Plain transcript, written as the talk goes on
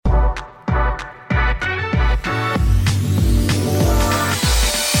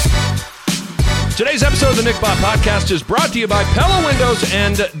Today's episode of the Nick Bob Podcast is brought to you by Pella Windows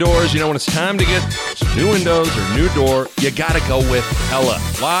and Doors. You know, when it's time to get some new windows or new door, you got to go with Pella.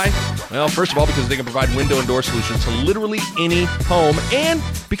 Why? Well, first of all, because they can provide window and door solutions to literally any home, and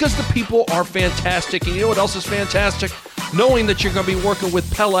because the people are fantastic. And you know what else is fantastic? Knowing that you're going to be working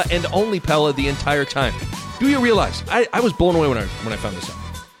with Pella and only Pella the entire time. Do you realize? I was blown away when I found this out.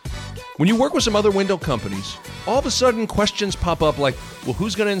 When you work with some other window companies, all of a sudden questions pop up like, well,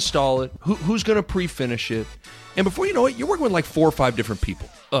 who's going to install it? Who's going to pre-finish it? And before you know it, you're working with like 4 or 5 different people.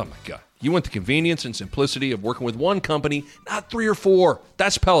 Oh, my God. You want the convenience and simplicity of working with one company, not 3 or 4.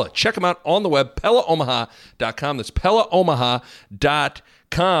 That's Pella. Check them out on the web, PellaOmaha.com. That's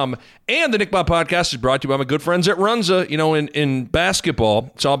PellaOmaha.com. And the Nick Bob Podcast is brought to you by my good friends at Runza. You know, in basketball,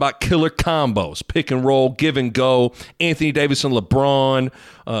 it's all about killer combos, pick and roll, give and go, Anthony Davis and LeBron.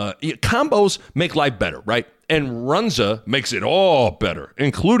 Combos make life better, right? And Runza makes it all better,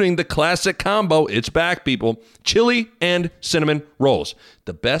 including the classic combo. It's back, people. Chili and cinnamon rolls.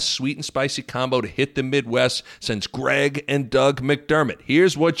 The best sweet and spicy combo to hit the Midwest since Greg and Doug McDermott.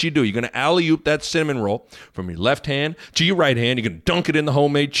 Here's what you do. You're going to alley-oop that cinnamon roll from your left hand to your right hand. You're going to dunk it in the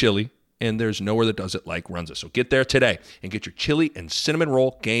homemade chili, and there's nowhere that does it like Runza. So get there today and get your chili and cinnamon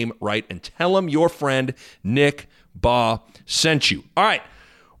roll game right, and tell them your friend Nick Baugh sent you. All right.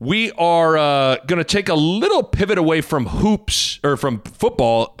 We are going to take a little pivot away from hoops or from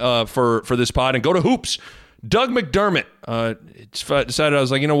football for this pod and go to hoops. Doug McDermott decided, I was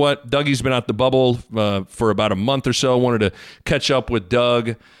like, you know what? Dougie's been out the bubble for about a month or so. Wanted to catch up with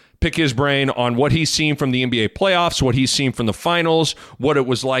Doug, pick his brain on what he's seen from the NBA playoffs, what he's seen from the finals, what it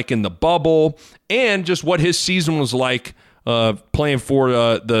was like in the bubble, and just what his season was like playing for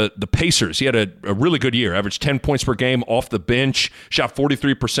the Pacers. He had a really good year, averaged 10 points per game off the bench, shot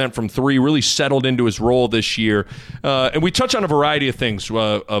 43% from 3, really settled into his role this year. And we touch on a variety of things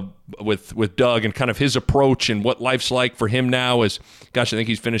with Doug and kind of his approach and what life's like for him now. I think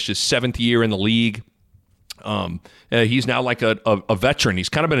he's finished his 7th year in the league. He's now like a veteran. He's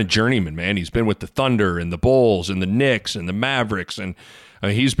kind of been a journeyman, man. He's been with the Thunder and the Bulls and the Knicks and the Mavericks, and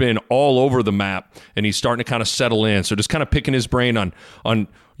he's been all over the map, and he's starting to kind of settle in. So just kind of picking his brain on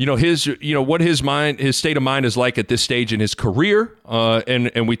his what his state of mind is like at this stage in his career,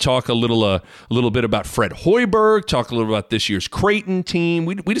 and we talk a little bit about Fred Hoiberg, talk a little about this year's Creighton team.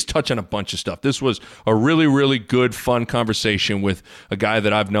 We just touch on a bunch of stuff. This was a really, really good, fun conversation with a guy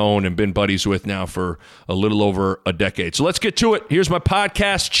that I've known and been buddies with now for a little over a decade. So let's get to it. Here's my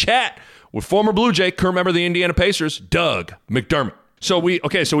podcast chat with former Blue Jay, current member of the Indiana Pacers, Doug McDermott. So we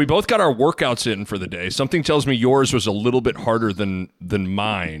both got our workouts in for the day. Something tells me yours was a little bit harder than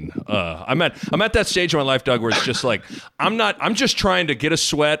mine. I'm at that stage of my life, Doug, where it's just like I'm just trying to get a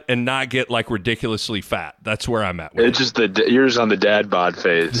sweat and not get like ridiculously fat. That's where I'm at. It's just you're just on the dad bod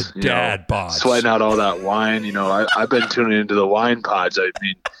phase. Dad bod, sweating out all that wine. I've been tuning into the wine pods. I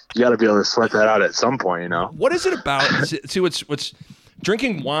mean, you got to be able to sweat that out at some point. What is it about? See, what's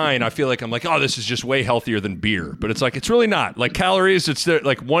drinking wine, I feel like I'm like, oh, this is just way healthier than beer. But it's like, it's really not. Like calories, it's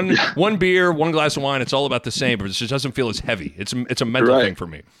like one beer, one glass of wine, it's all about the same, but it just doesn't feel as heavy. It's a mental thing for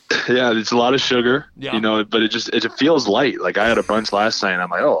me. Yeah, it's a lot of sugar, but it feels light. Like I had a bunch last night and I'm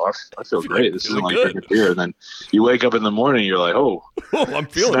like, oh, I feel great. This isn't like drinking beer. And then you wake up in the morning, you're like, oh, I'm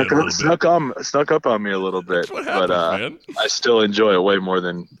feeling it. Snuck up on me a little bit. What happened, man? I still enjoy it way more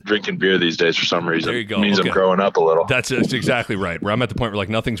than drinking beer these days for some reason. There you go. It means I'm growing up a little. That's exactly right. Where I'm at the point where like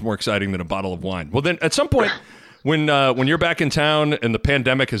nothing's more exciting than a bottle of wine. Well, then at some point when you're back in town and the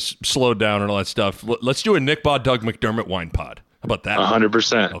pandemic has slowed down and all that stuff, let's do a Nick Baugh, Doug McDermott wine pod. How about that?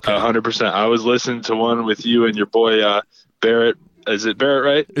 100%. Okay. 100%. I was listening to one with you and your boy Barrett. Is it Barrett,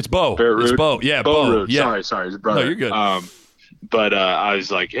 right? It's Bo. Barrett Root? It's Bo. Yeah, Bo Root. Yeah. Sorry, his brother. No, you're good. But I was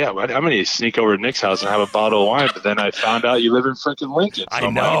like, yeah, I'm going to sneak over to Nick's house and have a bottle of wine. But then I found out you live in freaking Lincoln. So I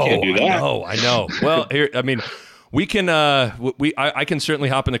can't do that. I know. Well, here, I mean, we can. I can certainly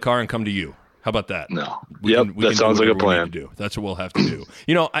hop in the car and come to you. How about that? No. We that sounds like a plan. That's what we'll have to do.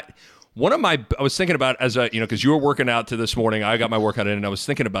 I was thinking about because you were working out to this morning. I got my workout in, and I was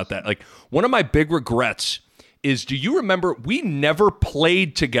thinking about that. Like one of my big regrets is, do you remember we never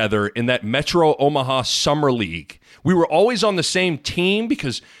played together in that Metro Omaha Summer League? We were always on the same team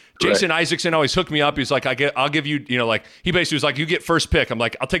because Jason Isaacson always hooked me up. He's like, I'll give you, he basically was like, you get first pick. I'm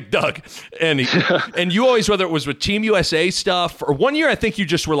like, I'll take Doug. And and you always, whether it was with Team USA stuff or one year, I think you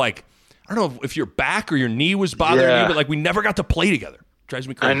just were like, I don't know if your back or your knee was bothering you, but like we never got to play together. Drives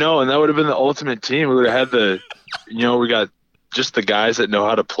me crazy. I know, and that would have been the ultimate team. We would have had we got just the guys that know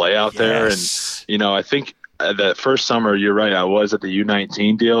how to play out there. And, I think that first summer, you're right, I was at the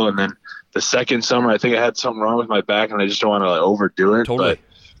U19 deal. And then the second summer, I think I had something wrong with my back, and I just don't want to overdo it. Totally.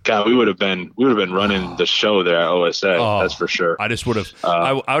 God, we would have been running the show there at OSA. That's for sure. I just would have.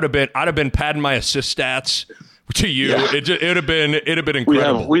 I'd have been padding my assist stats to you. Yeah. It'd have been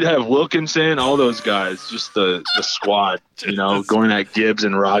incredible. We'd have Wilkinson, all those guys, just the squad. Going at Gibbs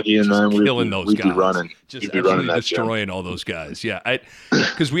and Rogge and them. We'd be running. Just absolutely destroying all those guys. Yeah,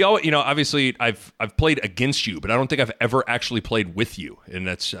 because we all, obviously I've played against you, but I don't think I've ever actually played with you, and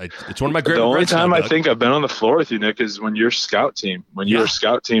it's one of my great. The only time I think I've been on the floor with you, Nick, is when you're scout team. When you were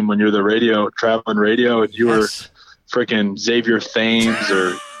scout team, when you're the traveling radio, and you were freaking Xavier Thames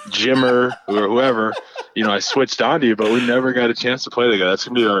or Jimmer or whoever. I switched on to you, but we never got a chance to play together. That's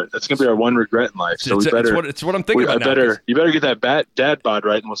gonna be our one regret in life. So it's what I'm thinking about now. You better get that dad bod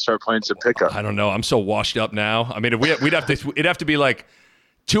right, and we'll start playing some pickup. I don't know. I'm so washed up now. I mean, it'd have to be like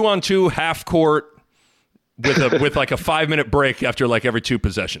 2-on-2 half court with like a 5-minute break after like every 2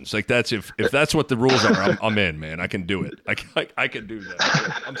 possessions. Like if that's what the rules are, I'm in, man. I can do it. I can do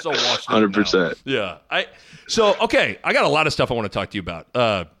that. I'm so washed up. 100%. Yeah. I got a lot of stuff I want to talk to you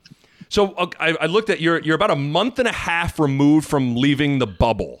about. So I looked at you're about a month and a half removed from leaving the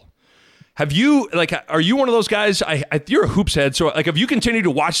bubble. Have you are you one of those guys? You're a hoops head, so have you continued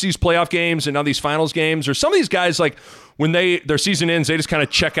to watch these playoff games and now these finals games, or some of these guys when their season ends, they just kind of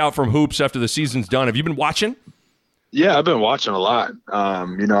check out from hoops after the season's done? Have you been watching? Yeah, I've been watching a lot.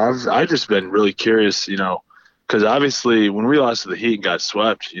 I've just been really curious, because obviously when we lost to the Heat and got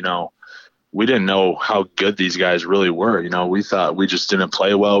swept, we didn't know how good these guys really were. We thought we just didn't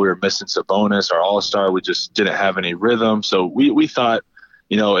play well. We were missing Sabonis, our all-star. We just didn't have any rhythm. So we thought,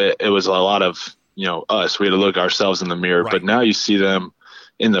 it was a lot of, us. We had to look ourselves in the mirror. Right. But now you see them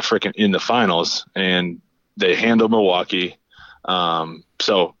in the finals, and they handle Milwaukee.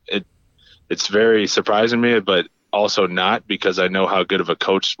 So it's very surprising me, but also not, because I know how good of a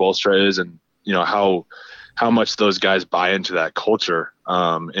coach Spoelstra is, and how much those guys buy into that culture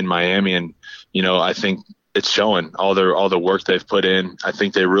in Miami. And I think it's showing all the work they've put in. I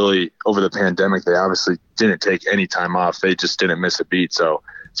think they really, over the pandemic, they obviously didn't take any time off. They just didn't miss a beat. So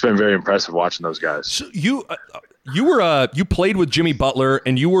it's been very impressive watching those guys. So you played with Jimmy Butler,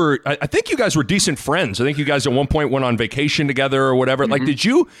 and I think you guys were decent friends. I think you guys at one point went on vacation together or whatever.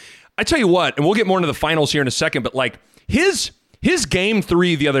 Mm-hmm. I tell you what, and we'll get more into the finals here in a second, but his game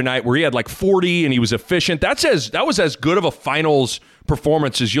 3 the other night where he had 40 and he was efficient, that was as good of a finals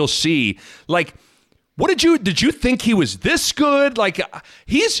performance as you'll see. Did you think he was this good?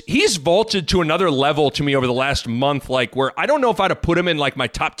 He's vaulted to another level to me over the last month, where I don't know if I'd have put him in my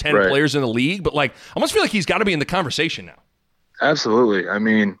top 10 players in the league, but I almost feel like he's got to be in the conversation now. Absolutely. I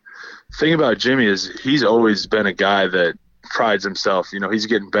mean, the thing about Jimmy is he's always been a guy that prides himself. He's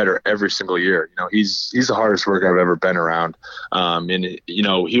getting better every single year. He's the hardest worker I've ever been around. And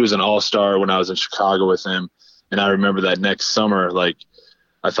he was an all-star when I was in Chicago with him. And I remember that next summer,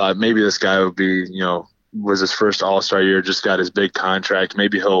 I thought maybe this guy would be, was his first all-star year, just got his big contract.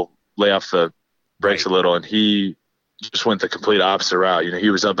 Maybe he'll lay off the brakes a little. And he just went the complete opposite route. He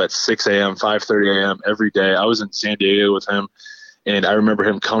was up at 6 a.m., 5:30 a.m. every day. I was in San Diego with him. And I remember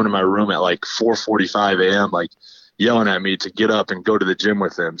him coming to my room at 4:45 a.m., yelling at me to get up and go to the gym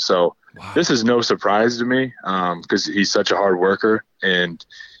with him. So This is no surprise to me, because he's such a hard worker. And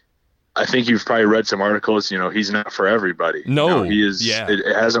I think you've probably read some articles, he's not for everybody. No, he is. Yeah.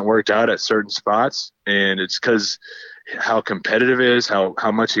 It hasn't worked out at certain spots, and it's because how competitive he is, how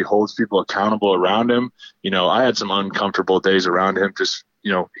much he holds people accountable around him. I had some uncomfortable days around him. Just,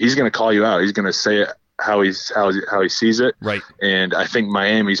 he's going to call you out. He's going to say it how he sees it. Right. And I think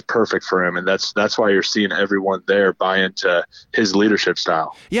Miami's perfect for him. And that's why you're seeing everyone there buy into his leadership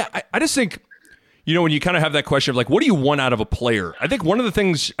style. Yeah. I just think, when you kind of have that question of what do you want out of a player? I think one of the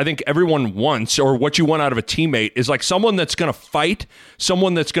things I think everyone wants, or what you want out of a teammate, is someone that's going to fight,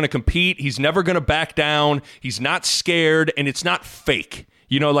 someone that's going to compete. He's never going to back down. He's not scared, and it's not fake.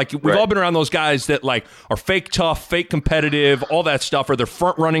 We've all been around those guys that are fake tough, fake competitive, all that stuff, or they're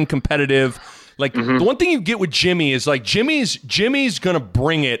front running competitive. The one thing you get with Jimmy is Jimmy's going to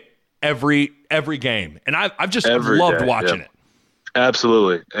bring it every game. And I've just loved watching it.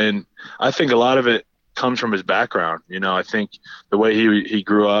 Absolutely. And I think a lot of it comes from his background. I think the way he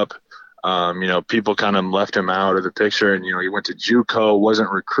grew up, people kind of left him out of the picture. And, he went to JUCO, wasn't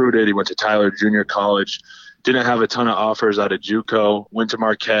recruited. He went to Tyler Junior College, didn't have a ton of offers out of JUCO, went to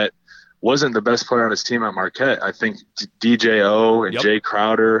Marquette, wasn't the best player on his team at Marquette. I think DJO and Jay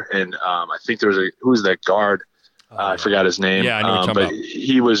Crowder, and I think there was who was that guard? I forgot his name. Yeah, I know what you're talking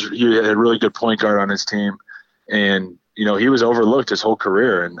about. He had a really good point guard on his team, and he was overlooked his whole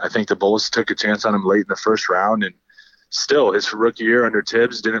career. And I think the Bulls took a chance on him late in the first round, and still his rookie year under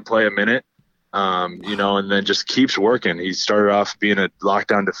Tibbs didn't play a minute. and then just keeps working. He started off being a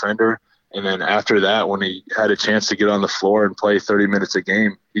lockdown defender. And then after that, when he had a chance to get on the floor and play 30 minutes a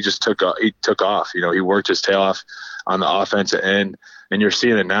game, he just took off. He worked his tail off on the offensive end, and you're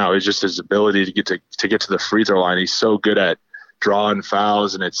seeing it now. It's just his ability to get to the free throw line. He's so good at drawing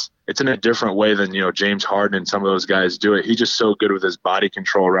fouls, and it's in a different way than James Harden and some of those guys do it. He's just so good with his body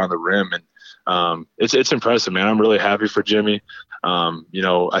control around the rim, and it's impressive, man. I'm really happy for Jimmy.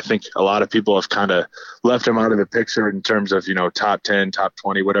 I think a lot of people have kind of left him out of the picture in terms of, top 10, top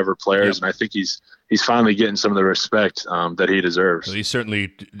 20, whatever players. Yep. And I think he's finally getting some of the respect that he deserves. Well, he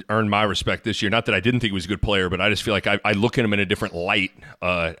certainly earned my respect this year. Not that I didn't think he was a good player, but I just feel like I look at him in a different light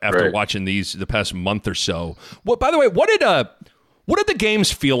after watching the past month or so. Well, by the way, what did the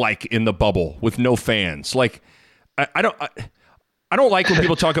games feel like in the bubble with no fans? Like, I don't like when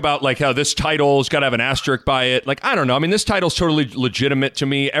people talk about like how this title's got to have an asterisk by it. Like, I don't know. I mean, this title's totally legitimate to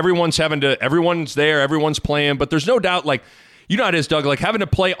me. Everyone's there, everyone's playing, but there's no doubt, like, how it is, Doug, like having to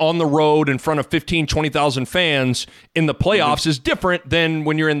play on the road in front of 15, 20,000 fans in the playoffs is different than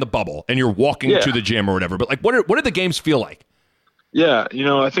when you're in the bubble and you're walking to the gym or whatever. But like, what did the games feel like? Yeah,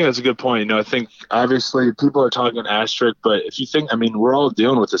 I think that's a good point. I think obviously people are talking asterisk, but if you think, we're all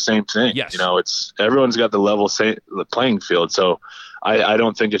dealing with the same thing. Yes. It's everyone's got the playing field. So I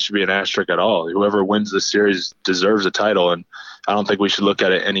don't think it should be an asterisk at all. Whoever wins the series deserves a title, and I don't think we should look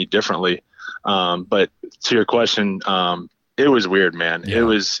at it any differently. But to your question, it was weird, man. Yeah. It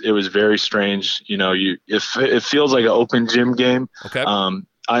was very strange. It feels like an open gym game. Okay.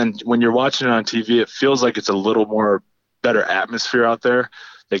 And when you're watching it on TV, it feels like it's a little more better atmosphere out there.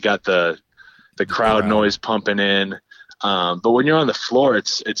 They got the crowd noise pumping in. But when you're on the floor,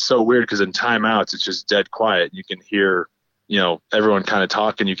 it's so weird because in timeouts, it's just dead quiet. You can hear, everyone kind of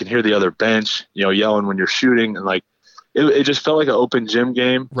talking. You can hear the other bench, yelling when you're shooting. And like, it just felt like an open gym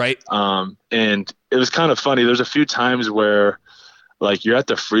game. Right. And it was kind of funny. There's a few times where like you're at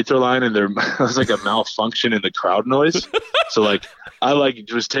the free throw line and there was like a malfunction in the crowd noise. So like, I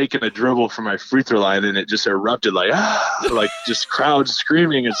was taking a dribble from my free throw line and it just erupted like just crowds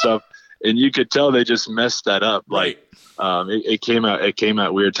screaming and stuff. And you could tell they just messed that up. Right. Like, it came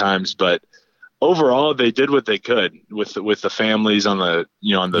out weird times, but overall they did what they could with the families on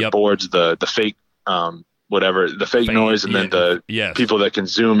the boards, the fake, the fake noise, and then the people that can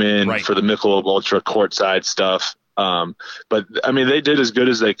zoom in for the Michelob Ultra courtside stuff. But they did as good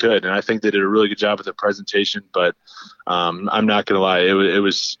as they could, and I think they did a really good job with the presentation. But I'm not gonna lie, it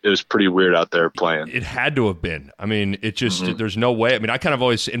was pretty weird out there playing. It had to have been. It just there's no way. I kind of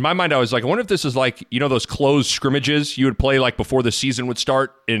always in my mind I was like, I wonder if this is like those closed scrimmages you would play like before the season would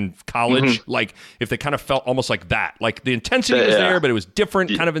start in college. Like if they kind of felt almost like that, like the intensity was there, but it was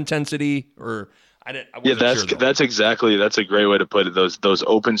different kind of intensity. Or that's a great way to put it. Those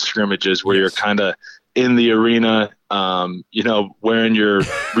open scrimmages where you're kind of in the arena, wearing your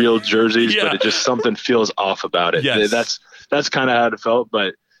real jerseys, but it just something feels off about it. Yes. That's kind of how it felt,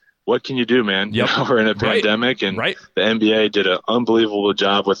 but what can you do, man? Yep. We're in a pandemic, and the NBA did an unbelievable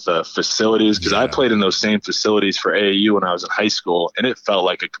job with the facilities, because I played in those same facilities for AAU when I was in high school, and it felt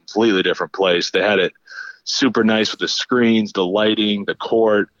like a completely different place. They had it super nice with the screens, the lighting, the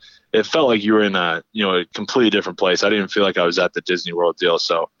court. It felt like you were in a completely different place. I didn't even feel like I was at the Disney World deal.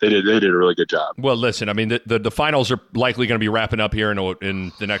 So they did a really good job. Well, listen, the finals are likely going to be wrapping up here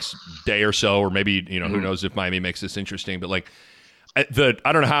in the next day or so, or maybe, who knows if Miami makes this interesting, but like I don't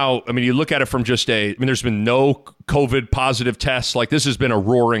know how, you look at it from just there's been no COVID positive tests. Like this has been a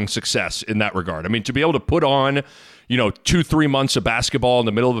roaring success in that regard. To be able to put on, 2-3 months of basketball in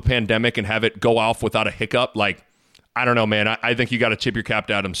the middle of a pandemic and have it go off without a hiccup, like, I don't know, man. I think you got to tip your cap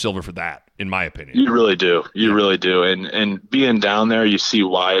to Adam Silver for that, in my opinion. You really do. You really do. And being down there, you see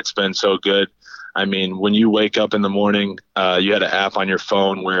why it's been so good. When you wake up in the morning, you had an app on your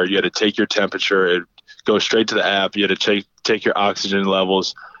phone where you had to take your temperature, it go straight to the app. You had to take your oxygen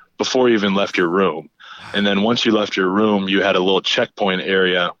levels before you even left your room. And then once you left your room, you had a little checkpoint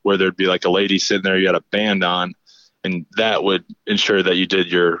area where there'd be like a lady sitting there. You had a band on. And that would ensure that you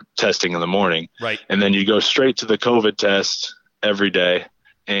did your testing in the morning. Right. And then you go straight to the COVID test every day.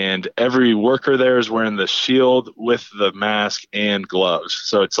 And every worker there is wearing the shield with the mask and gloves.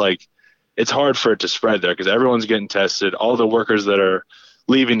 So it's like, it's hard for it to spread there because everyone's getting tested. All the workers that are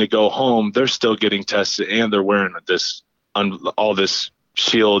leaving to go home, they're still getting tested and they're wearing all this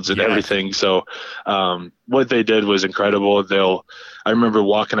shields and everything. So what they did was incredible. I remember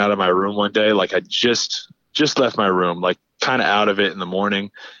walking out of my room one day, like I just left my room, like kind of out of it in the morning,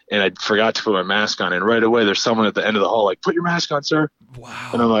 and I forgot to put my mask on. And right away, there's someone at the end of the hall, like, "Put your mask on, sir." Wow.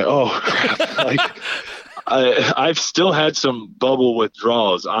 And I'm like, "Oh, crap." Like, I've still had some bubble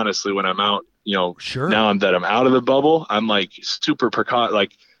withdrawals, honestly, when I'm out Sure. now I'm out of the bubble, I'm like super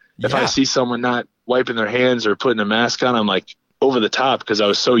like if I see someone not wiping their hands or putting a mask on, I'm like over the top because I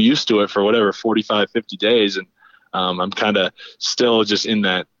was so used to it for whatever 45, 50 days. And I'm kind of still just in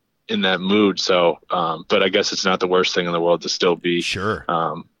that mood. So, but I guess it's not the worst thing in the world to still be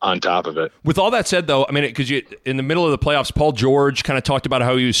on top of it. With all that said, though, I mean, because in the middle of the playoffs, Paul George kind of talked about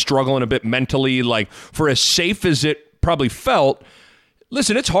how he was struggling a bit mentally. Like, for as safe as it probably felt,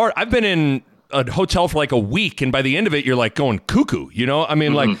 listen, it's hard. I've been in a hotel for like a week, and by the end of it, you're like going cuckoo, I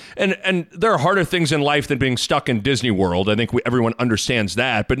mean, like, and there are harder things in life than being stuck in Disney World. I think everyone understands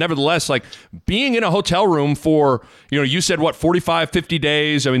that, but nevertheless, like being in a hotel room for, you said 45, 50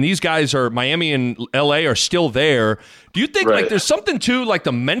 days. I mean, these guys are Miami and LA are still there. Do you think like there's something to like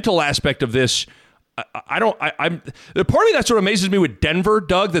the mental aspect of this? I'm the part of me that sort of amazes me with Denver,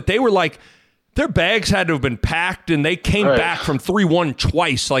 Doug, that they were like, their bags had to have been packed, and they came back from 3-1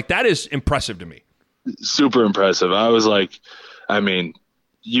 twice. Like, that is impressive to me. Super impressive. I was like, I mean,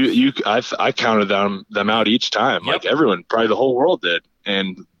 I counted them out each time. Yep. Like everyone, probably the whole world did.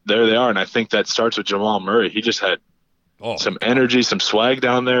 And there they are. And I think that starts with Jamal Murray. He just had some energy, some swag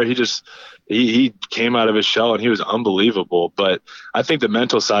down there. He came out of his shell, and he was unbelievable. But I think the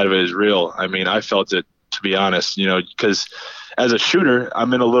mental side of it is real. I mean, I felt it, to be honest, because as a shooter,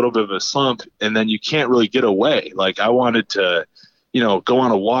 I'm in a little bit of a slump, and then you can't really get away. Like I wanted to, go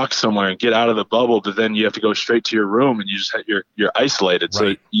on a walk somewhere and get out of the bubble, but then you have to go straight to your room, and you're isolated.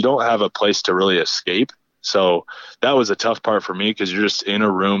 Right. So you don't have a place to really escape. So that was a tough part for me because you're just in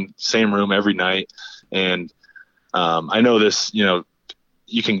a room, same room every night. And I know this,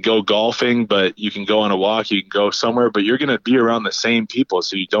 you can go golfing, but you can go on a walk, you can go somewhere, but you're going to be around the same people.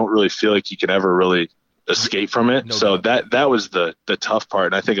 So you don't really feel like you can ever really escape from it. No so doubt. that was the tough part.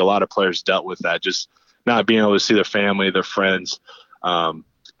 And I think a lot of players dealt with that, just not being able to see their family, their friends.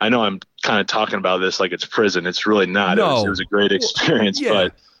 I know I'm kind of talking about this like it's prison. It's really not. No. It was a great experience,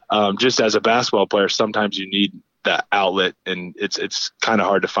 but just as a basketball player, sometimes you need that outlet, and it's kind of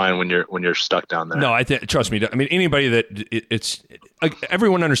hard to find when you're stuck down there. No, trust me. I mean, anybody that it's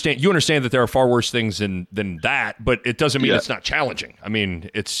everyone understand. You understand that there are far worse things than that, but it doesn't mean it's not challenging. I mean,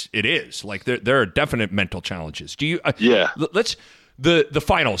 it is like there are definite mental challenges. Do you? Let's the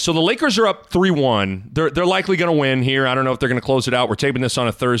finals. So the Lakers are up 3-1. They're likely going to win here. I don't know if they're going to close it out. We're taping this on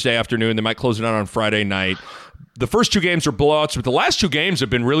a Thursday afternoon. They might close it out on Friday night. The first two games are blowouts, but the last two games have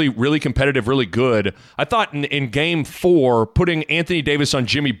been really, really competitive, really good. I thought in game 4, putting Anthony Davis on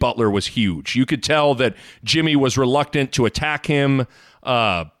Jimmy Butler was huge. You could tell that Jimmy was reluctant to attack him.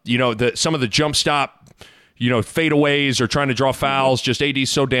 Some of the jump stop, fadeaways or trying to draw fouls. Just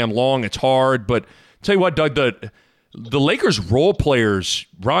AD's so damn long, it's hard. But tell you what, Doug, the Lakers role players,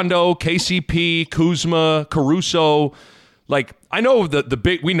 Rondo, KCP, Kuzma, Caruso, like, I know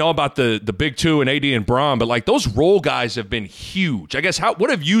we know about the big two and AD and Bron, but like those role guys have been huge. I guess what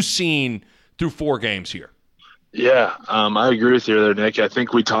have you seen through 4 games here? Yeah, I agree with you there, Nick. I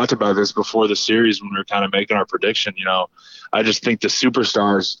think we talked about this before the series when we were kind of making our prediction. I just think the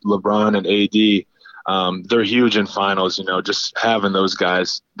superstars, LeBron and AD, they're huge in finals. Just having those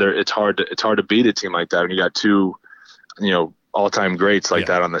guys, it's hard to beat a team like that when you got 2, all-time greats like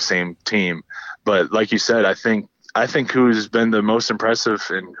that on the same team. But like you said, I think who's been the most impressive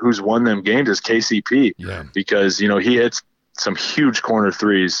and who's won them games is KCP because, he hits some huge corner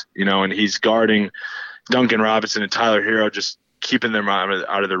threes, and he's guarding Duncan Robinson and Tyler Hero, just keeping them out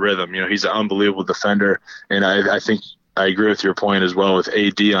of the rhythm. He's an unbelievable defender. And I think I agree with your point as well with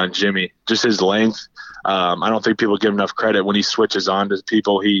AD on Jimmy, just his length. I don't think people give enough credit when he switches on to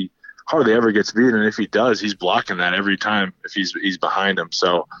people. He hardly ever gets beat. And if he does, he's blocking that every time if he's behind him.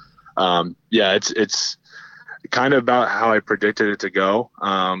 So it's kind of about how I predicted it to go.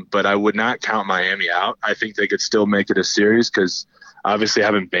 But I would not count Miami out. I think they could still make it a series because obviously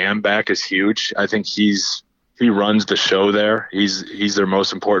having Bam back is huge. I think he runs the show there. He's their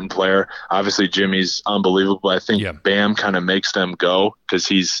most important player. Obviously Jimmy's unbelievable. I think Bam kind of makes them go because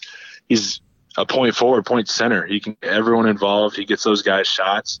he's a point forward, point center. He can get everyone involved. He gets those guys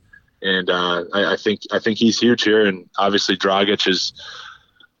shots. And I think he's huge here. And obviously Dragic was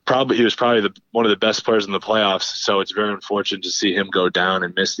probably one of the best players in the playoffs. So it's very unfortunate to see him go down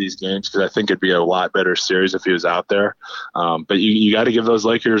and miss these games because I think it'd be a lot better series if he was out there. But you got to give those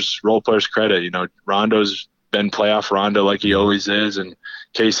Lakers role players credit. Rondo's been playoff Rondo like he always is, and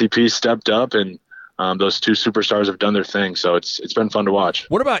KCP stepped up, and those 2 superstars have done their thing. So it's been fun to watch.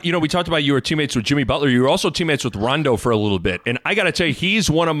 What about, we talked about you were teammates with Jimmy Butler. You were also teammates with Rondo for a little bit. And I got to tell you, he's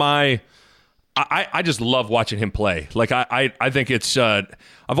one of my I just love watching him play. Like I think it's I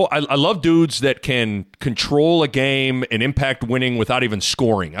love dudes that can control a game and impact winning without even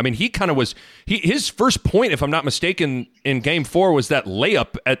scoring. I mean, he kind of was his first point, if I'm not mistaken, in Game 4 was that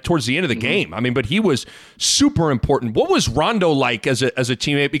layup towards the end of the game. I mean, but he was super important. What was Rondo like as a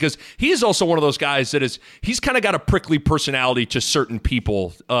teammate? Because he is also one of those guys that he's kind of got a prickly personality to certain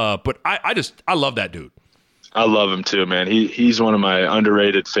people. But I love that dude. I love him too, man. He's one of my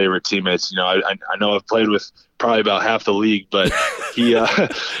underrated favorite teammates. You know, I know I've played with probably about half the league, but he's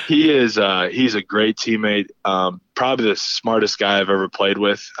a great teammate. Probably the smartest guy I've ever played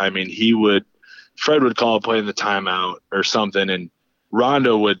with. I mean, Fred would call a play in the timeout or something, and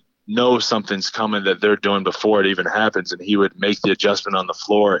Rondo would know something's coming that they're doing before it even happens, and he would make the adjustment on the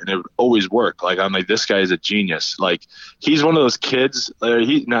floor, and it would always work. Like, I'm like, this guy is a genius. Like, he's one of those kids.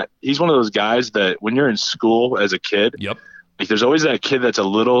 He's one of those guys that when you're in school as a kid, yep, like, there's always that kid that's a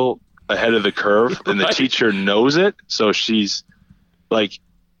little ahead of the curve, and the teacher knows it. So she's like,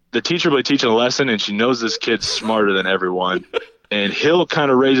 the teacher will be teaching a lesson, and she knows this kid's smarter than everyone. And he'll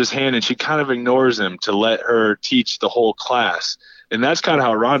kind of raise his hand, and she kind of ignores him to let her teach the whole class. And that's kind of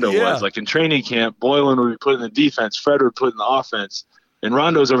how Rondo was. Like, in training camp, Boylan would be put in the defense, Fred would put in the offense, and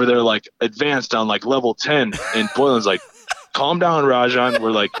Rondo's over there, like, advanced on, like, level 10. And Boylan's like, calm down, Rajan.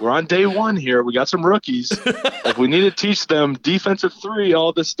 We're on day 1 here. We got some rookies. Like, we need to teach them defensive 3,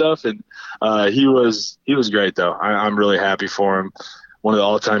 all this stuff. And he was great, though. I'm really happy for him. One of the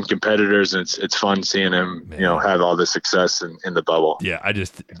all-time competitors, and it's fun seeing him, man, have all this success in the bubble. Yeah,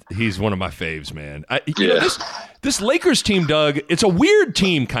 he's one of my faves, man. You know, this Lakers team, Doug, it's a weird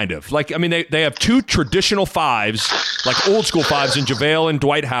team, kind of. Like, I mean, they have 2 traditional 5s, like old school 5s in JaVale and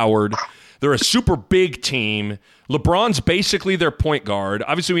Dwight Howard. They're a super big team. LeBron's basically their point guard.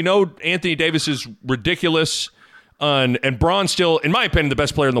 Obviously, we know Anthony Davis is ridiculous. And Bron's still, in my opinion, the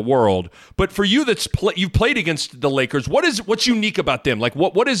best player in the world. But for you, you've played against the Lakers. What's unique about them? Like,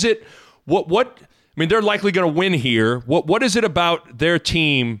 what is it? I mean, they're likely going to win here. What is it about their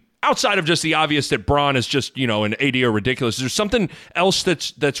team outside of just the obvious that Bron is just, an AD or ridiculous? Is there something else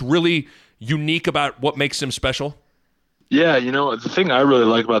that's really unique about what makes them special? Yeah, the thing I really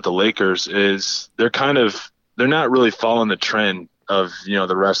like about the Lakers is they're not really following the trend of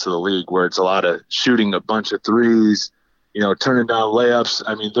the rest of the league, where it's a lot of shooting a bunch of threes, turning down layups.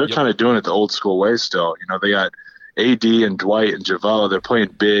 I mean, they're kind of doing it the old school way still. They got AD and Dwight and JaVale. They're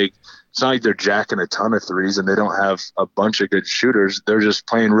playing big. It's not like they're jacking a ton of threes and they don't have a bunch of good shooters. They're just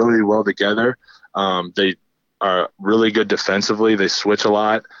playing really well together. They are really good defensively. They switch a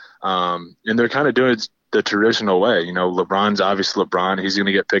lot. And they're kind of doing it the traditional way. LeBron's obviously LeBron. He's going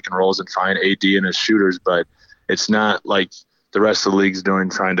to get pick and rolls and find AD and his shooters, but it's not like the rest of the league's doing,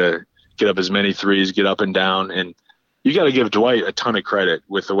 trying to get up as many threes, get up and down. And you got to give Dwight a ton of credit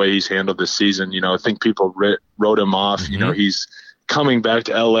with the way he's handled this season. I think people wrote him off. Mm-hmm. He's coming back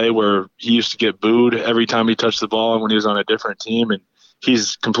to LA where he used to get booed every time he touched the ball and when he was on a different team. And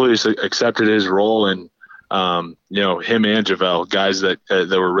he's completely accepted his role. And, him and JaVale, guys that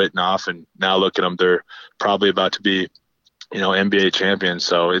were written off, and now look at them, they're probably about to be, NBA champions.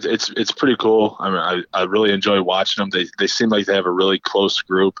 So it's pretty cool. I mean, I really enjoy watching them. They seem like they have a really close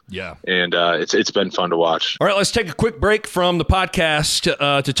group. Yeah. And it's been fun to watch. All right, let's take a quick break from the podcast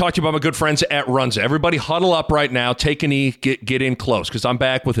to talk to you about my good friends at Runza. Everybody huddle up right now. Take a knee. Get in close, because I'm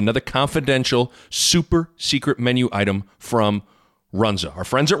back with another confidential, super secret menu item from Runza. Our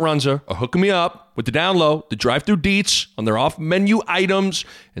friends at Runza are hooking me up with the down low, the drive-through deets on their off-menu items,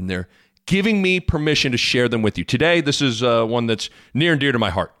 and they're giving me permission to share them with you. Today, this is one that's near and dear to my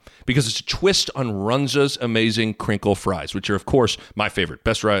heart because it's a twist on Runza's amazing crinkle fries, which are, of course, my favorite,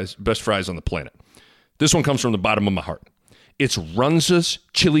 best fries on the planet. This one comes from the bottom of my heart. It's Runza's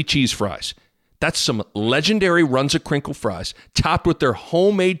chili cheese fries. That's some legendary Runza crinkle fries topped with their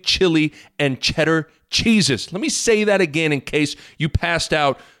homemade chili and cheddar cheeses. Let me say that again in case you passed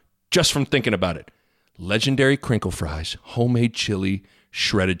out just from thinking about it. Legendary crinkle fries, homemade chili,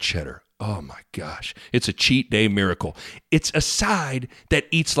 shredded cheddar. Oh my gosh. It's a cheat day miracle. It's a side that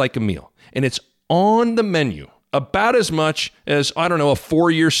eats like a meal, and it's on the menu about as much as, a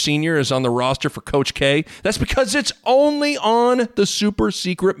 4-year senior is on the roster for Coach K. That's because it's only on the super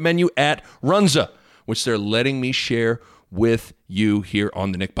secret menu at Runza, which they're letting me share with you here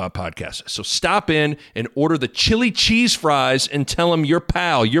on the Nick Bob Podcast. So stop in and order the chili cheese fries and tell them your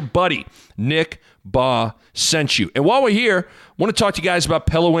pal, your buddy, Nick Baugh sent you. And while we're here, I want to talk to you guys about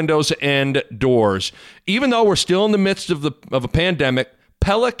Pella Windows and Doors. Even though we're still in the midst of a pandemic,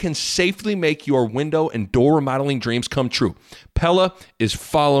 Pella can safely make your window and door remodeling dreams come true. Pella is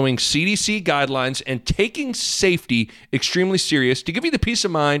following CDC guidelines and taking safety extremely serious to give you the peace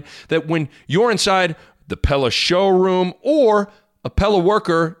of mind that when you're inside the Pella showroom or a Pella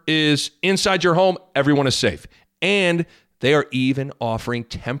worker is inside your home, everyone is safe. And they are even offering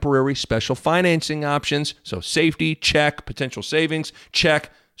temporary special financing options. So safety, check. Potential savings,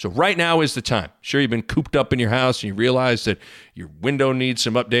 check. So right now is the time. Sure, you've been cooped up in your house and you realize that your window needs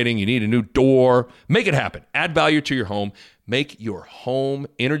some updating. You need a new door. Make it happen. Add value to your home. Make your home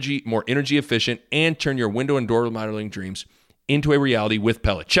more energy efficient and turn your window and door remodeling dreams into a reality with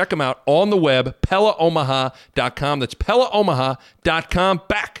Pella. Check them out on the web, PellaOmaha.com. That's PellaOmaha.com.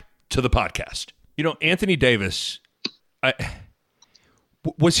 Back to the podcast. You know, Anthony Davis,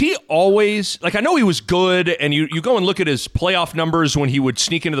 was he always, like, I know he was good, and you go and look at his playoff numbers when he would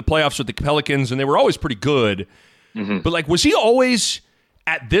sneak into the playoffs with the Pelicans, and they were always pretty good. Mm-hmm. But, like, was he always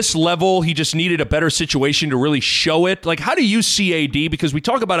at this level? He just needed a better situation to really show it? Like, how do you see AD? Because we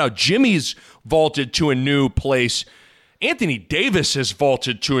talk about how Jimmy's vaulted to a new place. Anthony Davis has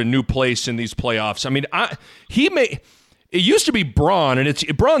vaulted to a new place in these playoffs. I mean, it used to be Braun,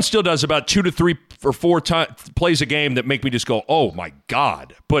 and Braun still does about 2 to 3 or 4 plays a game that make me just go, oh my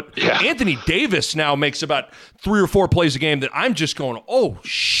God. But Anthony Davis now makes about 3 or 4 plays a game that I'm just going, oh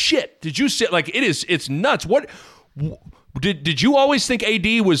shit. Did you see, like, it's nuts. What did you always think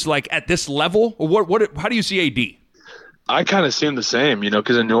AD was like at this level? Or how do you see AD? I kind of see him the same,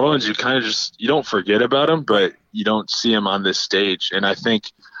 because in New Orleans, you kind of you don't forget about him, but you don't see him on this stage. And I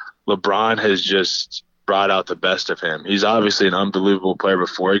think LeBron has just brought out the best of him. He's obviously an unbelievable player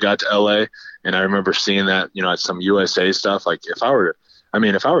before he got to LA. And I remember seeing that, at some USA stuff. Like if I were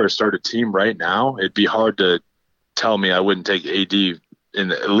to start a team right now, it'd be hard to tell me I wouldn't take AD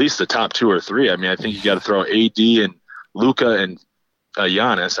in at least the top 2 or 3. I mean, I think you got to throw AD and Luka and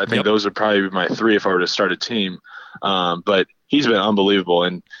Giannis. I think those would probably be my 3 if I were to start a team. But he's been unbelievable.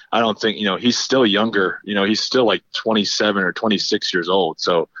 And I don't think, he's still younger. He's still like 27 or 26 years old.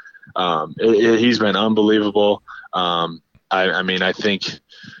 So he's been unbelievable. I think,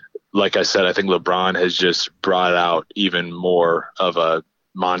 like I said, I think LeBron has just brought out even more of a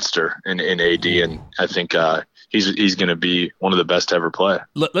monster in AD. And I think he's going to be one of the best to ever play.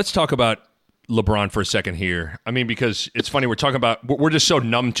 Let's talk about LeBron for a second here. I mean, because it's funny, we're just so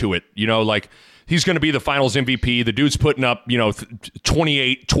numb to it, like he's going to be the finals MVP. The dude's putting up,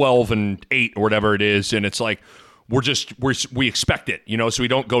 28, 12 and 8 or whatever it is. And it's like, we expect it, so we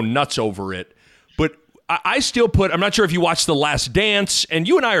don't go nuts over it. But I still I'm not sure if you watched The Last Dance, and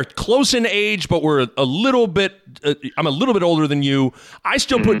you and I are close in age, but we're a little bit, I'm a little bit older than you. I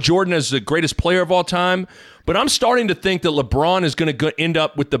still put Jordan as the greatest player of all time, but I'm starting to think that LeBron is going to end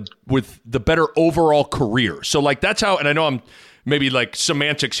up with the better overall career. So like that's how, and I know I'm maybe like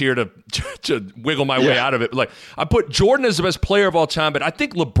semantics here to wiggle my way out of it. But like I put Jordan as the best player of all time, but I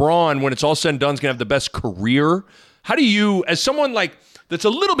think LeBron, when it's all said and done, is going to have the best career. How do you, as someone like that's a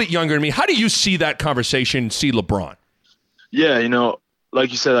little bit younger than me, how do you see that conversation, see LeBron? Yeah,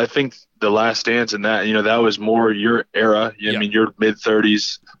 like you said, I think The Last Dance and that, that was more your era. I mean, your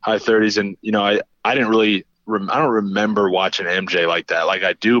mid-30s, high 30s. And, I didn't really I don't remember watching MJ like that. Like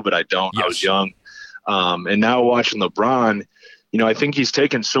I do, but I don't. Yes. I was young. And now watching LeBron, I think he's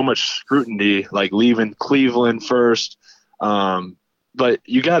taken so much scrutiny, like leaving Cleveland first. But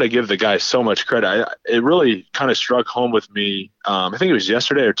you got to give the guy so much credit. It really kind of struck home with me. I think it was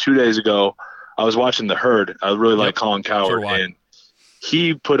yesterday or 2 days ago. I was watching The Herd. I really like Colin Cowherd, and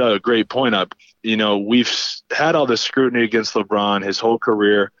he put a great point up. We've had all this scrutiny against LeBron his whole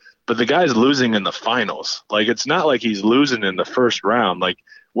career, but the guy's losing in the finals. Like it's not like he's losing in the first round. Like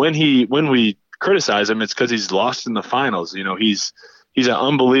when we criticize him, it's because he's lost in the finals. He's an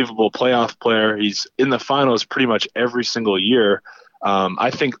unbelievable playoff player. He's in the finals pretty much every single year. I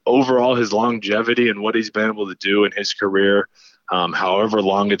think overall his longevity and what he's been able to do in his career, however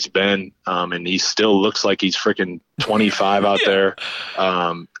long it's been, and he still looks like he's freaking 25 out there.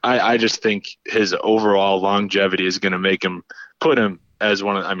 I just think his overall longevity is going to put him as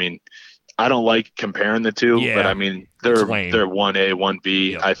one of, I don't like comparing the two, but they're 1A,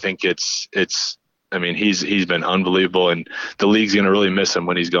 1B. I think he's been unbelievable, and the league's going to really miss him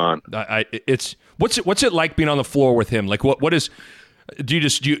when he's gone. What's it like being on the floor with him? Like what is,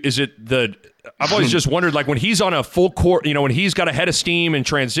 I've always just wondered, like when he's on a full court, when he's got a head of steam in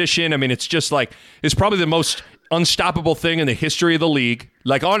transition, it's just like, it's probably the most unstoppable thing in the history of the league.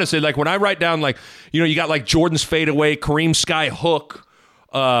 Like honestly, like when I write down, like, you got like Jordan's fadeaway, Kareem sky hook,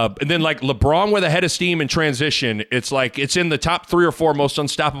 and then like LeBron with a head of steam in transition, it's like it's in the top 3 or 4 most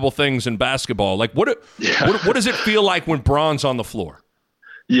unstoppable things in basketball. Like what does it feel like when Bron's on the floor?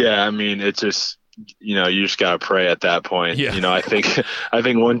 Yeah, I mean, it's just, you just gotta pray at that point. Yeah. I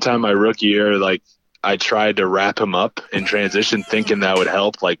think one time my rookie year, like I tried to wrap him up in transition, thinking that would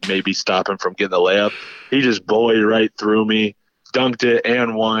help, like maybe stop him from getting the layup. He just bullied right through me, dunked it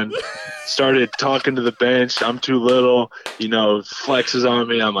and won. Started talking to the bench. I'm too little, flexes on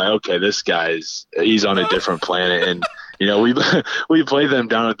me. I'm like, okay, this he's on a different planet. And we play them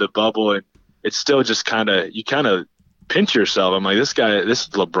down at the bubble, and it's still just you kind of pinch yourself. I'm like, this is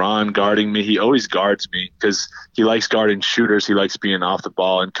LeBron guarding me. He always guards me because he likes guarding shooters. He likes being off the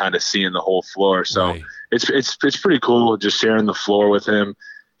ball and kind of seeing the whole floor. So right. it's pretty cool just sharing the floor with him.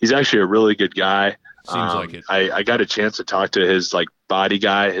 He's actually a really good guy. Seems like it. I got a chance to talk to his body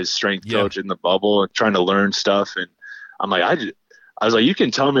guy, his strength coach in the bubble, and trying to learn stuff. And I'm like, I was like, you can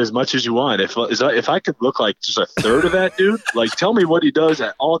tell me as much as you want. If I could look like just a third of that dude, tell me what he does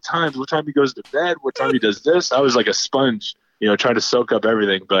at all times, what time he goes to bed, what time he does this. I was like a sponge, trying to soak up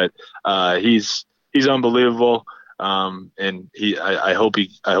everything. But he's unbelievable. And I hope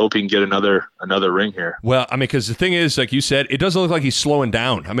he can get another ring here. Well, I mean, because the thing is, like you said, it doesn't look like he's slowing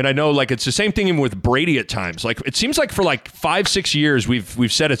down. I mean, I know it's the same thing even with Brady at times. Like it seems like for 5-6 years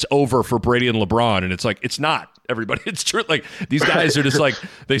we've said it's over for Brady and LeBron, and it's like it's not. Everybody, it's true. Like these guys are just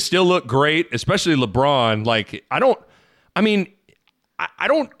they still look great, especially LeBron.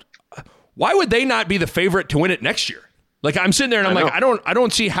 Why would they not be the favorite to win it next year? Like I'm sitting there and I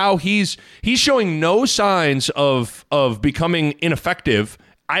don't see how he's showing no signs of becoming ineffective.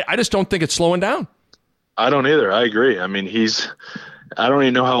 I just don't think it's slowing down. I don't either. I agree. I mean, I don't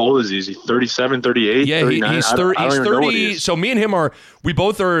even know how old is he. Is he 37, 38, yeah, 39? He's 30. So me and him we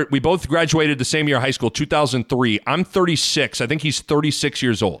both graduated the same year of high school, 2003. I'm 36. I think he's 36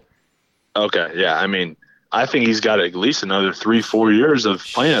 years old. Okay, yeah. I mean, I think he's got at least another 3-4 years of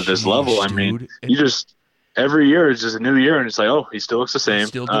playing at this level. I mean, every year is just a new year, and it's like, oh, he still looks the same.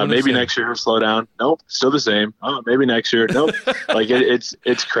 Maybe next year he'll slow down. Nope, still the same. Oh, maybe next year. Nope.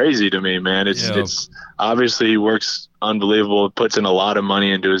 It's crazy to me, man. It's obviously he works unbelievable, puts in a lot of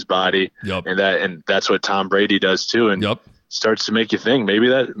money into his body, and that's what Tom Brady does too. And starts to make you think maybe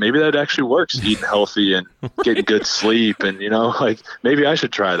that actually works, eating healthy and getting good sleep, and maybe I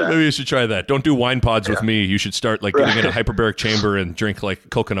should try that. Maybe you should try that. Don't do wine pods with me. You should start getting in a hyperbaric chamber and drink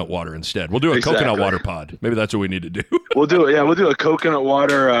coconut water instead. We'll do a coconut water pod. Maybe that's what we need to do. We'll do it. Yeah, we'll do a coconut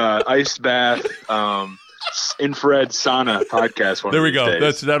water ice bath infrared sauna podcast. There we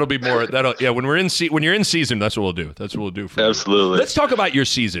go. That'll be more. When you're in season, that's what we'll do. That's what we'll do. Absolutely. Let's talk about your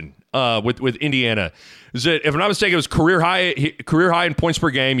season with Indiana. Is it, if I'm not mistaken, it was career high in points per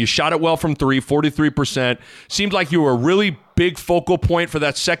game. You shot it well from three, 43%. Seemed like you were a really big focal point for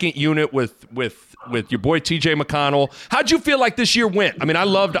that second unit with your boy TJ McConnell. How'd you feel like this year went? I mean, I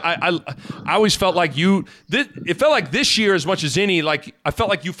always felt like it felt like this year as much as any, I felt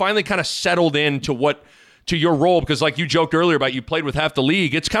like you finally kind of settled into your role, because like you joked earlier about you played with half the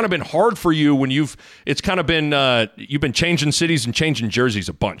league. It's kind of been hard for you when you've been changing cities and changing jerseys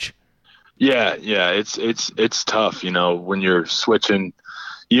a bunch. Yeah, it's tough, when you're switching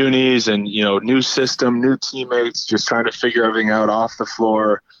unis and new system, new teammates, just trying to figure everything out off the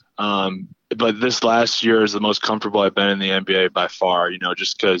floor. But this last year is the most comfortable I've been in the NBA by far.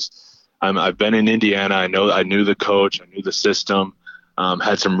 Just because I've been in Indiana, I knew the coach, I knew the system.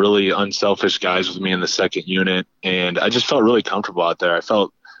 Had some really unselfish guys with me in the second unit, and I just felt really comfortable out there. I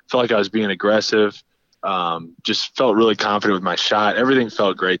felt like I was being aggressive. Just felt really confident with my shot. Everything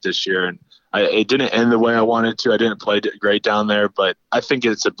felt great this year, and it didn't end the way I wanted to. I didn't play great down there, but I think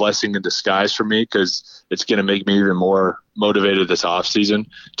it's a blessing in disguise for me, because it's going to make me even more motivated this offseason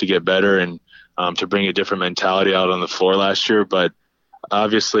to get better and to bring a different mentality out on the floor last year. But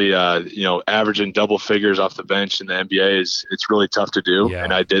obviously, averaging double figures off the bench in the NBA it's really tough to do. Yeah.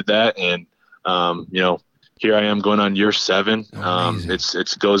 And I did that. And, here I am going on year 7.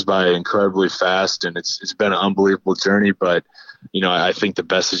 It goes by incredibly fast, and it's been an unbelievable journey, but I think the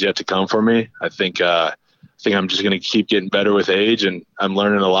best is yet to come for me. I think I'm just going to keep getting better with age, and I'm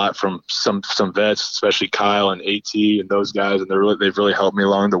learning a lot from some vets, especially Kyle and AT and those guys. And they've really helped me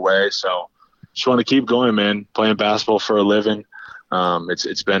along the way. So just want to keep going, man, playing basketball for a living.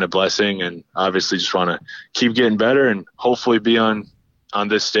 It's been a blessing, and obviously just want to keep getting better and hopefully be on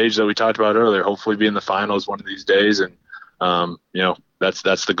this stage that we talked about earlier, hopefully be in the finals one of these days. And,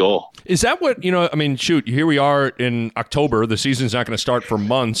 that's the goal. Is that what, I mean, shoot, here we are in October, the season's not going to start for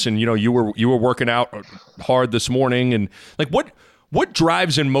months. And, you were working out hard this morning, and What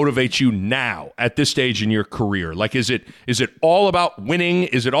drives and motivates you now at this stage in your career? Like, is it all about winning?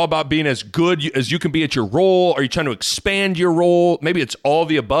 Is it all about being as good as you can be at your role? Are you trying to expand your role? Maybe it's all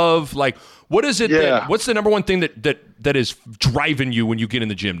the above. Like, what is it? Yeah. What's the number one thing that is driving you when you get in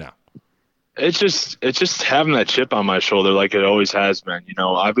the gym now? It's just having that chip on my shoulder like it always has been.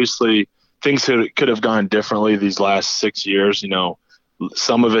 Obviously things could have gone differently these last 6 years.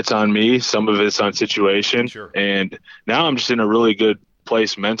 Some of it's on me, some of it's on situation. Sure. And now I'm just in a really good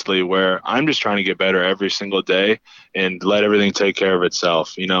place mentally where I'm just trying to get better every single day and let everything take care of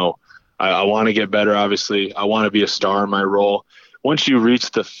itself. I want to get better, obviously. I want to be a star in my role. Once you reach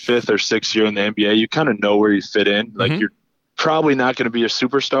the 5th or 6th year in the NBA, you kind of know where you fit in. Like, you're probably not going to be a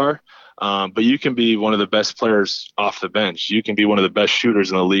superstar, but you can be one of the best players off the bench. You can be one of the best shooters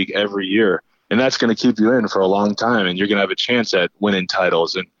in the league every year. And that's going to keep you in for a long time, and you're going to have a chance at winning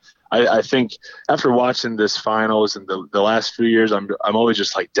titles. And I think after watching this finals and the last few years, I'm always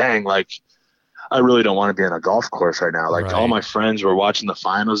just like, dang, like, I really don't want to be on a golf course right now. Like, right. All my friends were watching the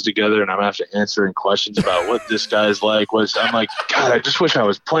finals together, and I'm after answering questions about what this guy's like. I'm like, God, I just wish I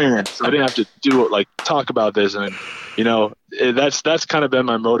was playing, so I didn't have to talk about this. And that's kind of been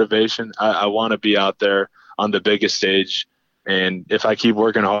my motivation. I want to be out there on the biggest stage, and if I keep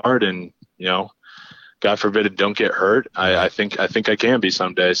working hard and God forbid it don't get hurt, I think I can be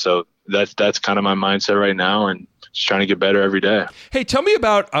someday. So that's kind of my mindset right now, and just trying to get better every day. Hey, tell me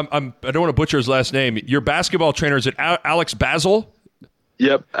about I don't want to butcher his last name. Your basketball trainer, is it Alex Basil?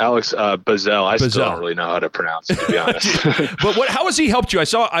 Yep, Alex Bazel. I still don't really know how to pronounce it, to be honest. But how has he helped you? I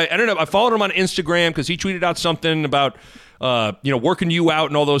don't know. I followed him on Instagram because he tweeted out something about working you out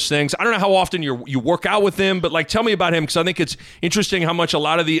and all those things. I don't know how often you work out with him, but tell me about him, because I think it's interesting how much a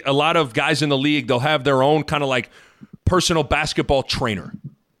lot of guys in the league, they'll have their own kind of like personal basketball trainer.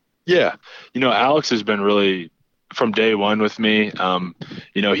 Yeah, Alex has been really from day one with me.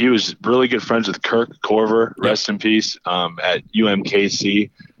 He was really good friends with Kirk Corver, rest in peace, at UMKC,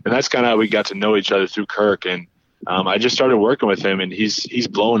 and that's kind of how we got to know each other, through Kirk. And I just started working with him, and he's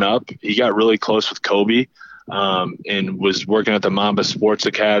blown up. He got really close with Kobe. And was working at the Mamba Sports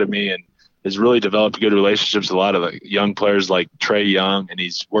Academy, and has really developed good relationships with a lot of the young players like Trae Young, and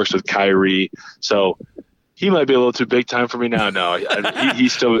he's works with Kyrie. So he might be a little too big time for me now. No,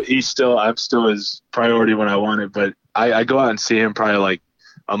 I'm still his priority when I want it, but I go out and see him probably like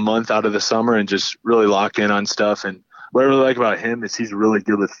a month out of the summer and just really lock in on stuff. And what I really like about him is he's really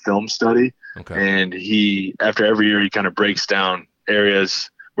good with film study. Okay. And after every year, he kind of breaks down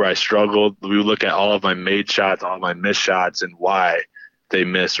areas where I struggled. We would look at all of my made shots, all of my missed shots, and why they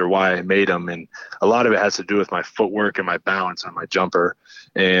missed or why I made them. And a lot of it has to do with my footwork and my balance on my jumper.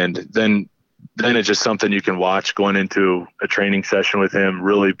 And then it's just something you can watch going into a training session with him,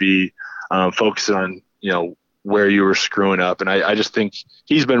 really be focused on, where you were screwing up. And I just think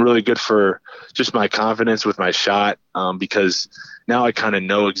he's been really good for just my confidence with my shot, because now I kind of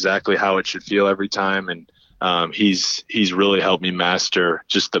know exactly how it should feel every time. And he's really helped me master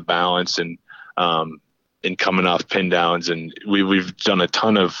just the balance and coming off pin downs. And we've done a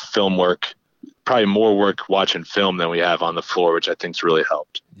ton of film work, probably more work watching film than we have on the floor, which I think's really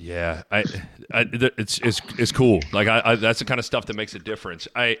helped. Yeah, it's cool. Like that's the kind of stuff that makes a difference.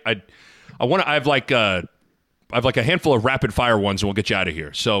 I have like a handful of rapid fire ones, and we'll get you out of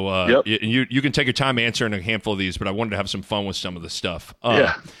here. So yep. you can take your time answering a handful of these, but I wanted to have some fun with some of the stuff.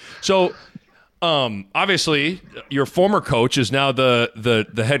 Yeah. So. Obviously, your former coach is now the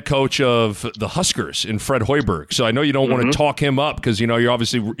head coach of the Huskers in Fred Hoiberg. So I know you don't want to talk him up because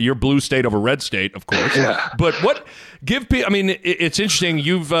you're blue state over red state, of course. Yeah. But it's interesting.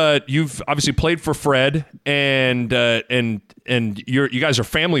 You've obviously played for Fred, and you guys are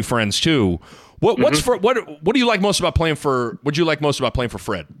family friends too. What do you like most about playing for? What do you like most about playing for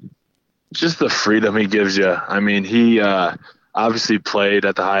Fred? Just the freedom he gives you. I mean, he obviously played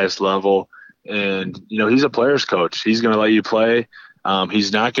at the highest level. And, he's a player's coach. He's going to let you play.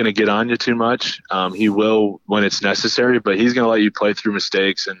 He's not going to get on you too much. He will when it's necessary, but he's going to let you play through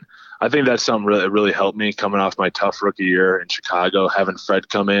mistakes. And I think that's something really helped me coming off my tough rookie year in Chicago, having Fred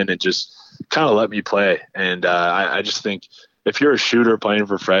come in and just kind of let me play. And I just think if you're a shooter playing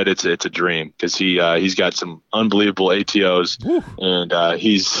for Fred, it's a dream, because he's got some unbelievable ATOs. Woo. And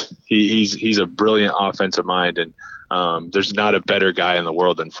he's a brilliant offensive mind. And there's not a better guy in the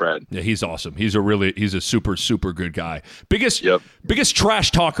world than Fred. Yeah, he's awesome. He's a super, super good guy. Biggest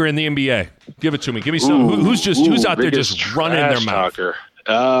trash talker in the NBA. Give it to me. Give me some. Who's out there just running their mouth? Talker.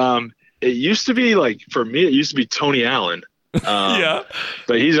 It used to be for me, it used to be Tony Allen. Yeah.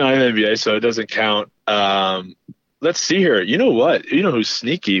 But he's not in the NBA, so it doesn't count. Let's see here. You know what? You know who's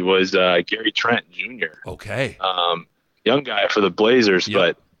sneaky was Gary Trent Jr. Okay. young guy for the Blazers, Yep.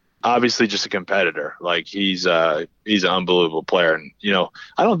 but obviously just a competitor. Like he's an unbelievable player. And,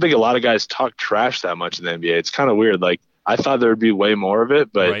 I don't think a lot of guys talk trash that much in the NBA. It's kind of weird. Like I thought there would be way more of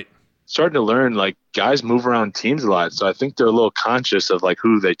it, but Right. starting to learn like guys move around teams a lot. So I think they're a little conscious of like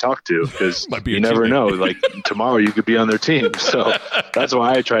who they talk to because Might be you your never teammate. know. Like tomorrow you could be on their team. So that's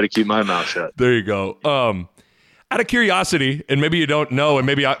why I try to keep my mouth shut. There you go. Out of curiosity, and maybe you don't know, and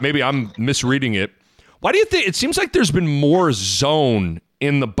maybe I'm misreading it. Why do you think it seems like there's been more zone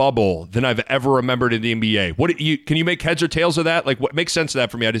in the bubble than I've ever remembered in the NBA? Can you make heads or tails of that? Like, what makes sense of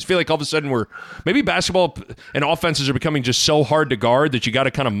that for me? I just feel like all of a sudden maybe basketball and offenses are becoming just so hard to guard that you got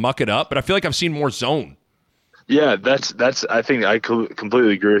to kind of muck it up. But I feel like I've seen more zone. Yeah, that's. I think I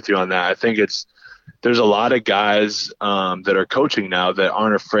completely agree with you on that. I think there's a lot of guys that are coaching now that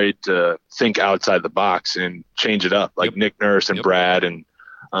aren't afraid to think outside the box and change it up, like Nick Nurse and Brad and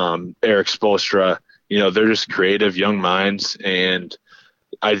Eric Spoelstra. They're just creative young minds. And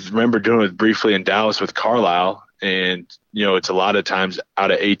I remember doing it briefly in Dallas with Carlisle. And, it's a lot of times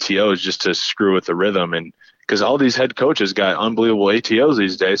out of ATOs just to screw with the rhythm. And because all these head coaches got unbelievable ATOs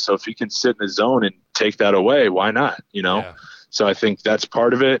these days. So if you can sit in the zone and take that away, why not? Yeah. So I think that's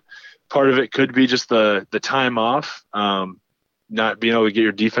part of it. Part of it could be just the time off, not being able to get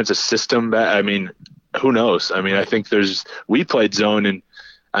your defensive system back. I mean, who knows? I mean, I think we played zone, and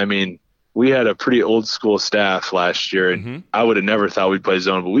I mean, we had a pretty old school staff last year, and I would have never thought we'd play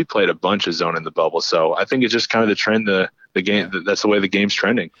zone, but we played a bunch of zone in the bubble. So I think it's just kind of the trend, the game. That's the way the game's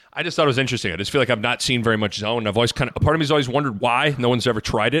trending. I just thought it was interesting. I just feel like I've not seen very much zone. I've always a part of me's always wondered why no one's ever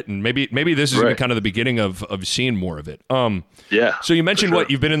tried it, and maybe this is even kind of the beginning of seeing more of it. Yeah. So you mentioned what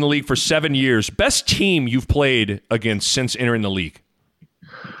you've been in the league for 7 years. Best team you've played against since entering the league?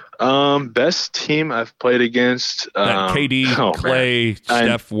 Best team I've played against. KD, Clay,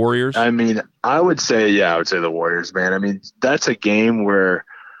 Steph, Warriors. I mean, I would say the Warriors, man. I mean, that's a game where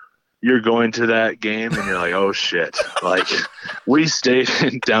you're going to that game and you're like, oh shit. Like we stayed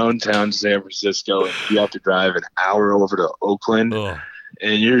in downtown San Francisco and you have to drive an hour over to Oakland. Ugh.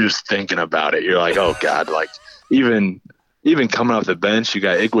 And you're just thinking about it. You're like, oh God, like even coming off the bench, you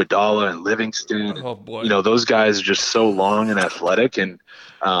got Iguodala and Livingston. Oh boy. Those guys are just so long and athletic, and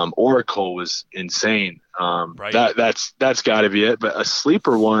Oracle was insane. Right. That's got to be it. But a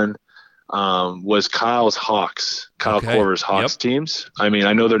sleeper one was Kyle Korver's Hawks teams. I mean,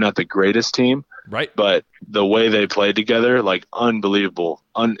 I know they're not the greatest team, right? But the way they played together, like unbelievable,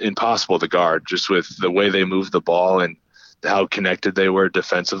 impossible to guard, just with the way they moved the ball and how connected they were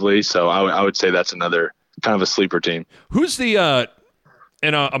defensively. So I would say that's another kind of a sleeper team. Who's the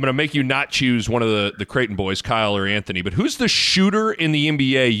and I'm going to make you not choose one of the Creighton boys, Kyle or Anthony, but who's the shooter in the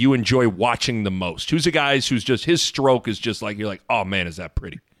NBA you enjoy watching the most? Who's the guys who's just his stroke is just like, you're like, oh man, is that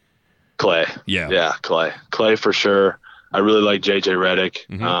pretty? Clay. Yeah, Clay for sure. I really like JJ Redick.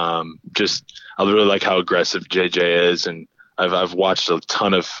 I really like how aggressive JJ is, and I've watched a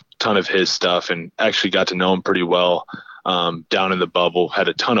ton of his stuff and actually got to know him pretty well down in the bubble. Had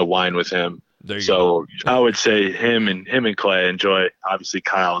a ton of wine with him. So I would say him and Clay. Enjoy. Obviously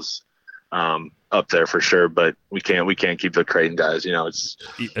Kyle's up there for sure, but we can't keep the Creighton guys. It's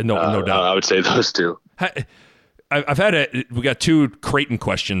no doubt. I would say those two. We got two Creighton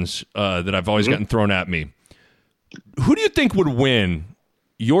questions that I've always gotten thrown at me. Who do you think would win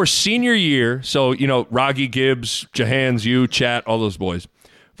your senior year? So, Raggy, Gibbs, Jahans, you, Chat, all those boys,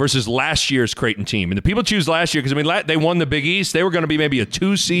 versus last year's Creighton team. And the people choose last year because, they won the Big East. They were going to be maybe a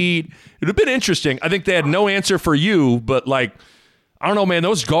 2 seed. It would have been interesting. I think they had no answer for you, but, I don't know, man,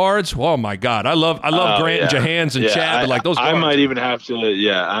 those guards, oh, my God. I love Grant and Jahans and Chat, but, those guards. I might even have to,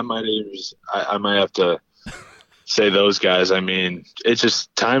 I might have to say those guys. I mean, it's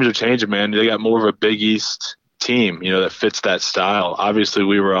just times are changing, man. They got more of a Big East team, that fits that style. Obviously,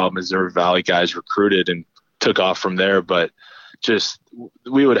 we were all Missouri Valley guys recruited and took off from there, but just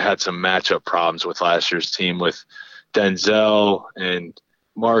we would have had some matchup problems with last year's team with Denzel and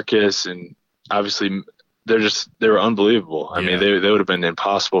Marcus, and obviously they were unbelievable. I mean, they would have been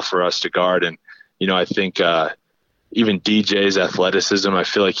impossible for us to guard, and I think even DJ's athleticism, I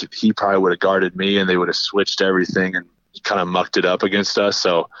feel like he probably would have guarded me, and they would have switched everything and kind of mucked it up against us.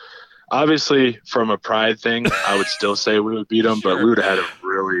 So obviously, from a pride thing, I would still say we would beat them, but we would have had a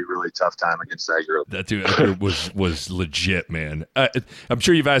really, really tough time against that group. That dude was legit, man. I'm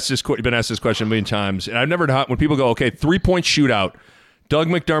sure you've been asked this question a million times, and I've never heard when people go, okay, 3-point shootout, Doug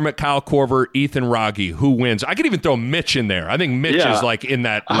McDermott, Kyle Korver, Ethan Raggy, who wins? I could even throw Mitch in there. I think Mitch is in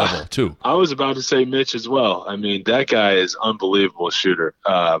that level too. I was about to say Mitch as well. I mean, that guy is unbelievable shooter.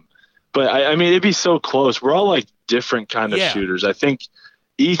 But I mean, it'd be so close. We're all different kind of shooters. I think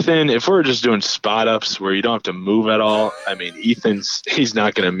Ethan, if we're just doing spot ups where you don't have to move at all, I mean, he's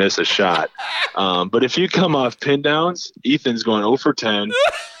not going to miss a shot. But if you come off pin downs, Ethan's going 0 for 10.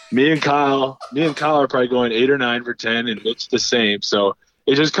 Me and Kyle are probably going 8 or 9 for 10, and Mitch the same. So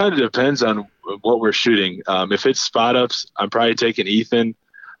it just kind of depends on what we're shooting. If it's spot ups, I'm probably taking Ethan.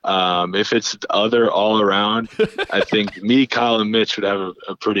 If it's other all around, I think me, Kyle, and Mitch would have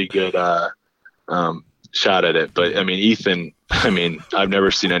a pretty good shot at it. But I mean, Ethan, I've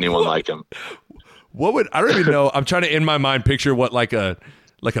never seen anyone like him. I don't even know. I'm trying to in my mind picture what like a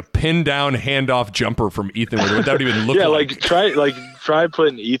pin down handoff jumper from Ethan would. What that would even look like. Try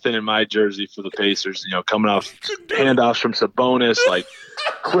putting Ethan in my jersey for the Pacers. You know, coming off handoffs from Sabonis, like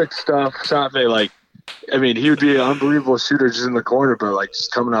quick stuff, shot fade. Like, I mean, he would be an unbelievable shooter just in the corner, but like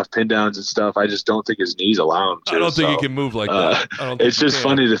just coming off pin downs and stuff, I just don't think his knees allow him to. I don't think he can move like that. It's just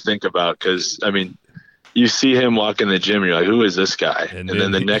funny to think about because, I mean, you see him walk in the gym, and you're like, who is this guy? And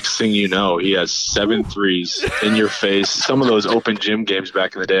then the next thing you know, he has 7 threes in your face. Some of those open gym games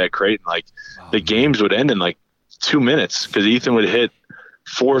back in the day at Creighton, like the games would end in like 2 minutes because Ethan would hit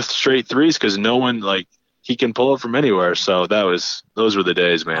 4 straight threes because no one, like, he can pull it from anywhere. So those were the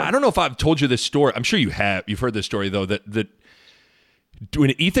days, man. I don't know if I've told you this story. I'm sure you have. You've heard this story, though, that when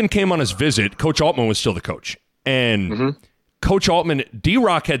Ethan came on his visit, Coach Altman was still the coach. And Coach Altman,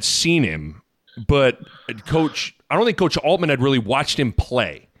 D-Rock had seen him, but I don't think Coach Altman had really watched him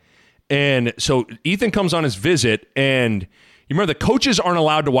play. And so Ethan comes on his visit, and you remember the coaches aren't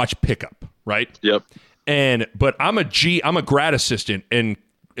allowed to watch pickup, right? Yep. But I'm a grad assistant,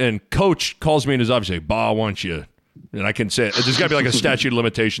 and Coach calls me in his office, like, "Bah, I want you." And I can say it. There's got to be like a statute of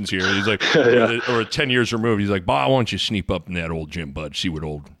limitations here. He's like, or 10 years removed. He's like, "Bah, I want you to sneak up in that old gym, bud. See what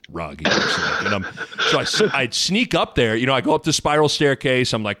old Roggy looks like." And so I'd sneak up there. You know, I go up the spiral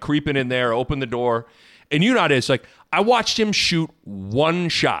staircase. I'm like creeping in there, open the door. And you know how it is. Like, I watched him shoot one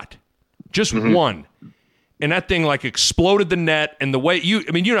shot, just one. And that thing like exploded the net, and the way you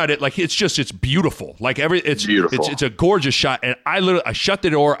know how it, like, it's beautiful. Like it's beautiful. It's a gorgeous shot. And I shut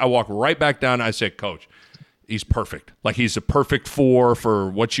the door. I walk right back down. And I said, "Coach, he's perfect. Like, he's a perfect 4 for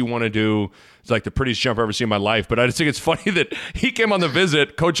what you want to do." It's like the prettiest jumper I've ever seen in my life. But I just think it's funny that he came on the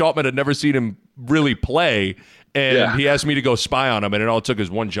visit. Coach Altman had never seen him really play. And he asked me to go spy on him, and it all took is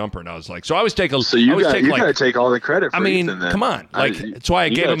one jumper. And I was like, so I always take a. So you got to take all the credit for Ethan, then. Come on. Like, that's why I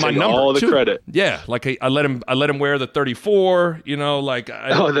gave him my number. All the credit. Yeah. Like, I let him wear the 34, you know, like.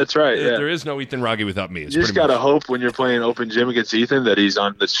 That's right. Yeah. There is no Ethan Rogge without me. You just got to hope when you're playing open gym against Ethan that he's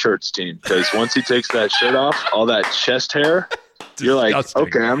on the shirts team. Because once he takes that shirt off, all that chest hair. You're like,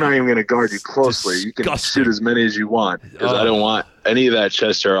 okay, I'm not even going to guard you closely. You can shoot as many as you want because I don't want any of that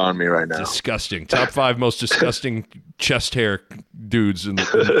chest hair on me right now. Disgusting. Top 5 most disgusting chest hair dudes in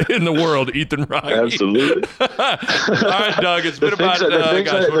the world. Ethan Rogge. Absolutely. All right, Doug. It's been about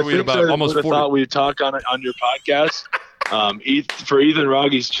almost 40. Thought we'd talk on your podcast. For Ethan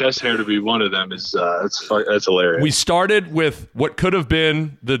Rogge's chest hair to be one of them is that's hilarious. We started with what could have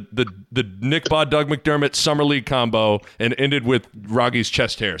been the Nick Baugh Doug McDermott summer league combo and ended with Rogge's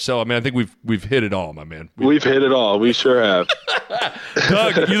chest hair. So I mean, I think we've hit it all, my man. We've hit it all. We sure have.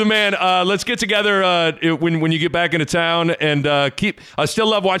 Doug, you the man. Let's get together when you get back into town, and I still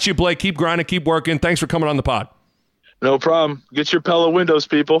love watching you play. Keep grinding, keep working. Thanks for coming on the pod. No problem. Get your Pella windows,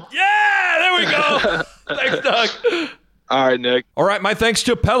 people. Yeah, there we go. Thanks, Doug. All right, Nick. All right, my thanks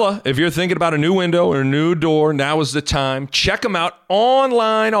to Pella. If you're thinking about a new window or a new door, now is the time. Check them out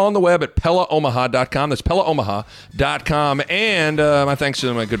online on the web at PellaOmaha.com. That's PellaOmaha.com. And my thanks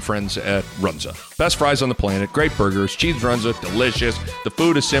to my good friends at Runza. Best fries on the planet, great burgers, cheese Runza, delicious. The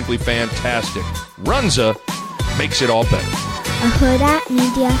food is simply fantastic. Runza makes it all better. A Huda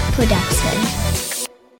Media Production.